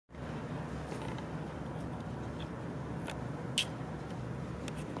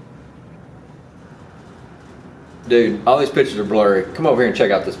Dude, all these pictures are blurry. Come over here and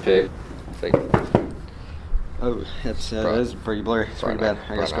check out this pic. See? Oh, that is pretty blurry. It's pretty bad.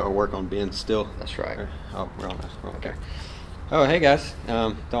 I gotta go work on being still. That's right. Oh, we're on this. Okay. Oh, hey guys.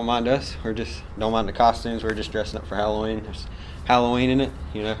 Don't mind us. Don't mind the costumes. We're just dressing up for Halloween. There's Halloween in it,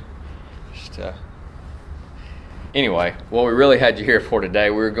 you know. Anyway, what we really had you here for today,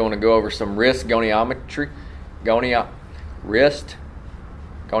 we were going to go over some wrist goniometry. Wrist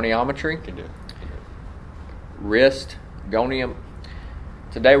goniometry. Can do it. Wrist gonium.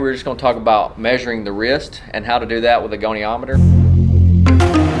 Today we're just going to talk about measuring the wrist and how to do that with a goniometer.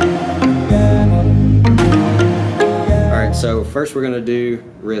 Alright, so first we're going to do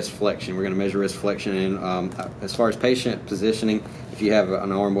wrist flexion. We're going to measure wrist flexion, and as far as patient positioning, if you have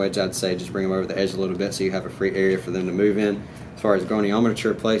an arm wedge, I'd say just bring them over the edge a little bit so you have a free area for them to move in. As far as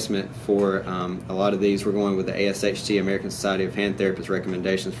goniometry placement for a lot of these, we're going with the ASHT, American Society of Hand Therapists,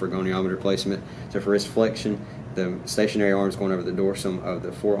 recommendations for goniometer placement. So for wrist flexion, the stationary arm is going over the dorsum of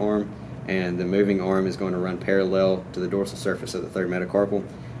the forearm, and the moving arm is going to run parallel to the dorsal surface of the third metacarpal.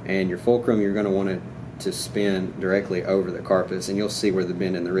 And your fulcrum, you're going to want it to spin directly over the carpus, and you'll see where the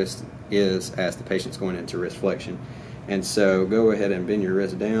bend in the wrist is as the patient's going into wrist flexion. And so go ahead and bend your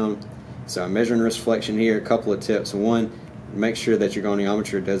wrist down. So I'm measuring wrist flexion here. A couple of tips. One, make sure that your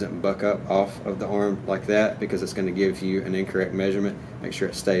goniometer doesn't buck up off of the arm like that, because it's going to give you an incorrect measurement. Make sure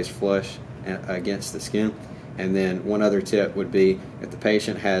it stays flush against the skin. And then one other tip would be, if the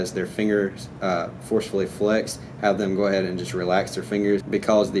patient has their fingers forcefully flexed, have them go ahead and just relax their fingers,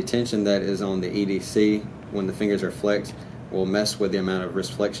 because the tension that is on the EDC when the fingers are flexed will mess with the amount of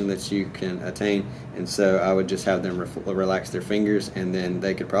wrist flexion that you can attain. And so I would just have them relax their fingers, and then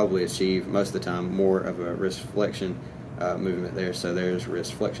they could probably achieve, most of the time, more of a wrist flexion movement there. So there's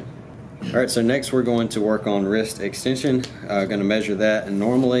wrist flexion. Alright, so next we're going to work on wrist extension. Going to measure that, and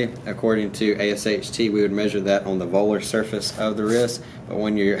normally, according to ASHT, we would measure that on the volar surface of the wrist. But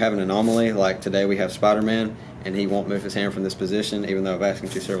when you're having an anomaly, like today we have Spider-Man, and he won't move his hand from this position, even though I've asked him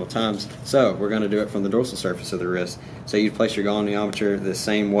to several times. So we're going to do it from the dorsal surface of the wrist. So you place your goniometer the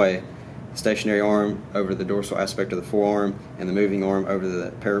same way. Stationary arm over the dorsal aspect of the forearm, and the moving arm over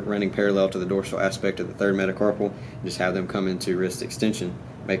the running parallel to the dorsal aspect of the third metacarpal. Just have them come into wrist extension,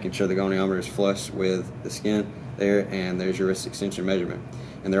 making sure the goniometer is flush with the skin there, and there's your wrist extension measurement.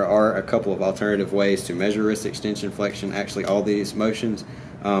 And there are a couple of alternative ways to measure wrist extension, flexion, actually all these motions.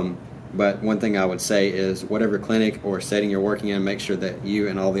 But one thing I would say is, whatever clinic or setting you're working in, make sure that you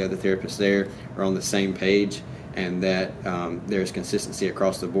and all the other therapists there are on the same page, and that there's consistency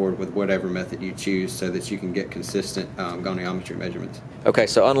across the board with whatever method you choose, so that you can get consistent goniometry measurements. Okay,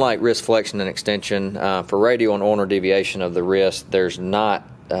 so unlike wrist flexion and extension, for radial and ulnar deviation of the wrist, there's not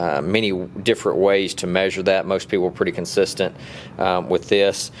many different ways to measure that. Most people are pretty consistent with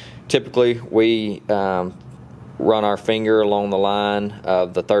this. Typically, we run our finger along the line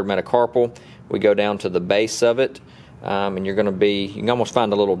of the third metacarpal. We go down to the base of it. And you can almost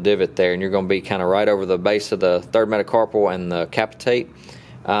find a little divot there, and you're going to be kind of right over the base of the third metacarpal and the capitate.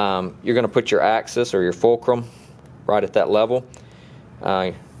 You're going to put your axis or your fulcrum right at that level.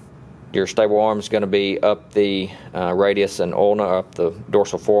 Your stable arm is going to be up the radius and ulna, up the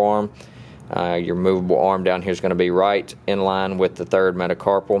dorsal forearm. Your movable arm down here is going to be right in line with the third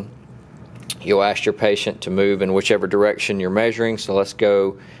metacarpal. You'll ask your patient to move in whichever direction you're measuring. So let's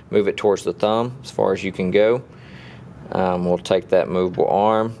go move it towards the thumb as far as you can go. We'll take that movable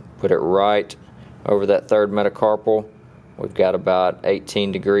arm, put it right over that third metacarpal. We've got about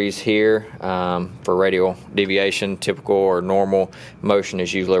 18 degrees here. For radial deviation, typical or normal motion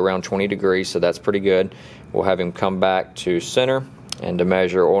is usually around 20 degrees, so that's pretty good. We'll have him come back to center, and to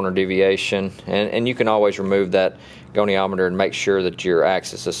measure ulnar deviation. And you can always remove that goniometer and make sure that your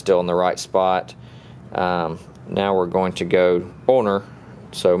axis is still in the right spot. Now we're going to go ulnar,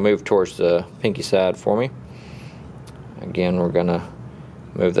 so move towards the pinky side for me. Again, we're going to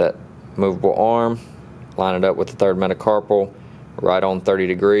move that movable arm, line it up with the third metacarpal, right on 30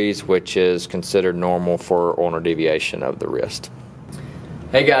 degrees, which is considered normal for ulnar deviation of the wrist.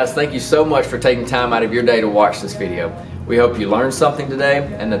 Hey guys, thank you so much for taking time out of your day to watch this video. We hope you learned something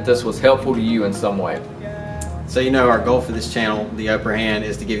today, and that this was helpful to you in some way. So you know, our goal for this channel, The Upper Hand,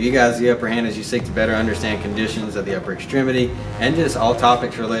 is to give you guys the upper hand as you seek to better understand conditions of the upper extremity, and just all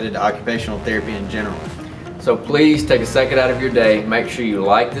topics related to occupational therapy in general. So please take a second out of your day, make sure you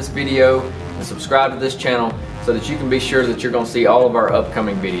like this video and subscribe to this channel so that you can be sure that you're going to see all of our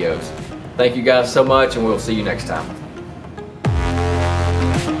upcoming videos. Thank you guys so much, and we'll see you next time.